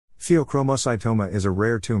Pheochromocytoma is a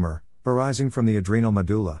rare tumor, arising from the adrenal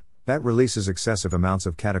medulla, that releases excessive amounts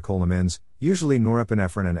of catecholamines, usually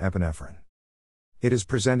norepinephrine and epinephrine. It is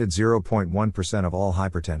presented 0.1% of all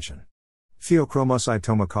hypertension.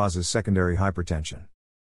 Pheochromocytoma causes secondary hypertension.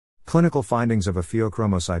 Clinical findings of a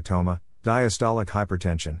pheochromocytoma: diastolic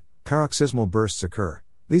hypertension, paroxysmal bursts occur.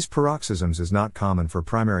 These paroxysms is not common for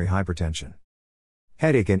primary hypertension.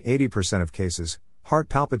 Headache in 80% of cases, heart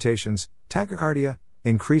palpitations, tachycardia,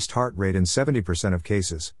 increased heart rate in 70% of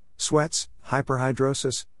cases, sweats,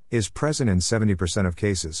 hyperhidrosis, is present in 70% of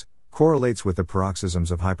cases, correlates with the paroxysms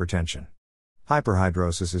of hypertension.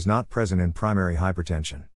 Hyperhidrosis is not present in primary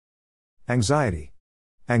hypertension. Anxiety.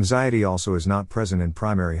 Anxiety also is not present in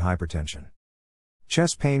primary hypertension.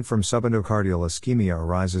 Chest pain from subendocardial ischemia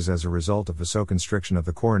arises as a result of vasoconstriction of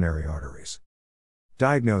the coronary arteries.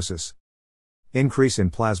 Diagnosis. Increase in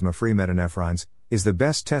plasma-free metanephrines is the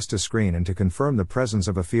best test to screen and to confirm the presence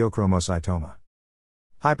of a pheochromocytoma.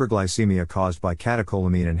 Hyperglycemia caused by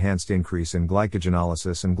catecholamine-enhanced increase in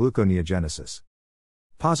glycogenolysis and gluconeogenesis.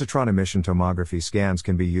 Positron emission tomography scans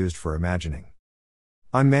can be used for imaging.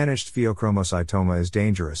 Unmanaged pheochromocytoma is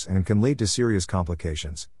dangerous and can lead to serious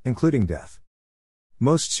complications, including death.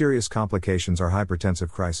 Most serious complications are hypertensive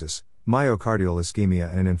crisis, myocardial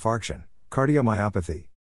ischemia and infarction, cardiomyopathy,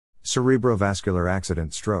 cerebrovascular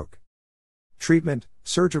accident, stroke. Treatment: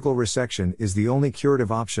 surgical resection is the only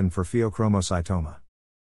curative option for pheochromocytoma.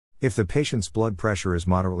 If the patient's blood pressure is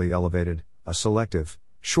moderately elevated, a selective,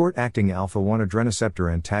 short-acting alpha-1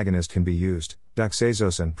 adrenoceptor antagonist can be used,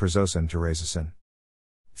 doxazosin, prazosin, terazosin.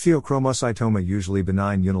 Pheochromocytoma, usually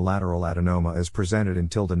benign unilateral adenoma, is presented in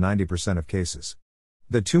till to 90% of cases.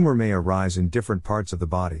 The tumor may arise in different parts of the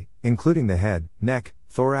body, including the head, neck,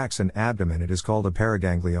 thorax and abdomen. It is called a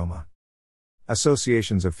paraganglioma.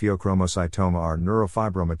 Associations of pheochromocytoma are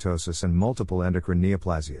neurofibromatosis and multiple endocrine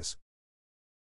neoplasias.